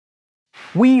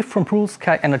We from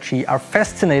BlueSky Energy are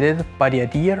fascinated by the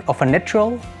idea of a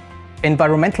natural,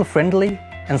 environmental friendly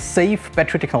and safe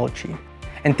battery technology.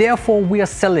 And therefore we are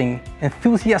selling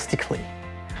enthusiastically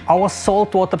our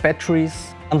saltwater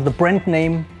batteries under the brand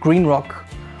name Greenrock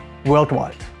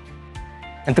worldwide.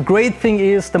 And the great thing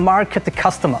is the market, the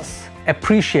customers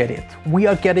appreciate it. We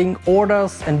are getting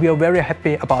orders and we are very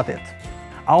happy about it.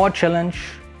 Our challenge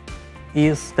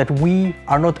is that we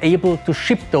are not able to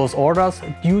ship those orders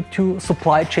due to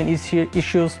supply chain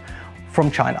issues from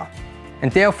China.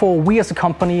 And therefore we as a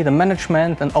company, the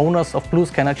management and owners of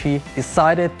BlueSky Energy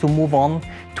decided to move on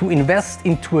to invest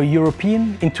into a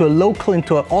European, into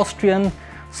an Austrian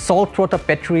saltwater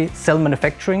battery cell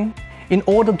manufacturing in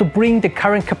order to bring the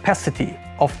current capacity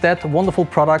of that wonderful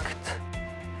product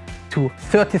to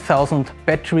 30,000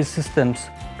 battery systems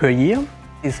per year.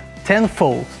 Is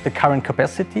tenfold the current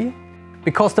capacity,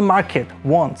 because the market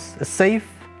wants a safe,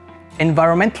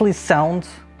 environmentally sound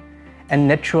and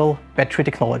natural battery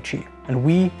technology. And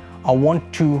we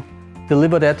want to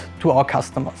deliver that to our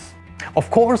customers.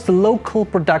 Of course, the local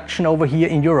production over here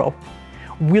in Europe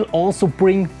will also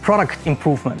bring product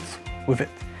improvements with it.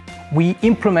 We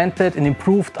implemented and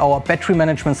improved our battery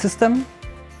management system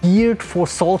geared for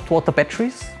saltwater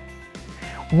batteries.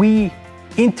 We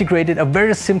integrated a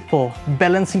very simple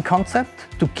balancing concept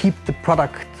to keep the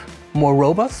product more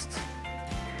robust.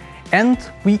 And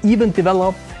we even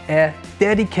developed a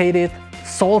dedicated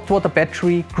saltwater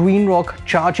battery Greenrock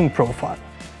charging profile,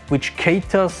 which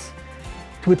caters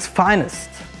to its finest.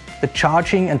 The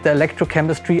charging and the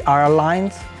electrochemistry are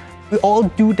aligned. We all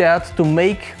do that to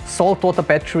make saltwater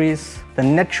batteries, the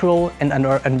natural and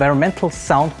environmental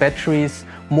sound batteries,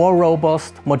 more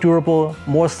robust, more durable,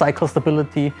 more cycle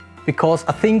stability, because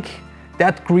I think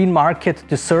that green market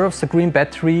deserves a green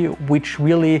battery which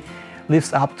really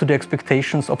lives up to the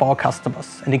expectations of our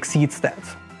customers and exceeds that.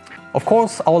 Of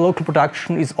course, our local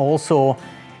production is also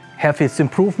have its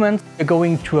improvements. We're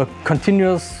going to a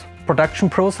continuous production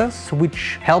process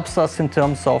which helps us in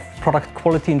terms of product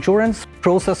quality endurance,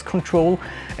 process control,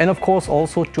 and of course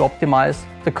also to optimize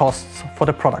the costs for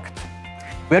the product.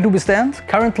 Where do we stand?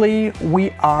 Currently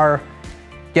we are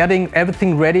getting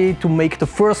everything ready to make the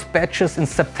first batches in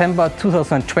September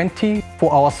 2020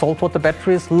 for our saltwater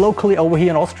batteries locally over here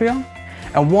in Austria.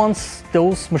 And once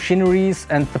those machineries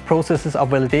and the processes are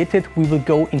validated, we will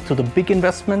go into the big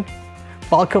investment,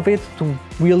 bulk of it, to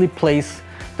really place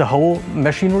the whole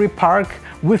machinery park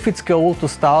with its goal to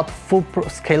start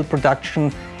full-scale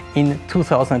production in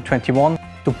 2021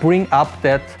 to bring up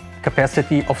that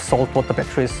capacity of saltwater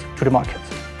batteries to the market.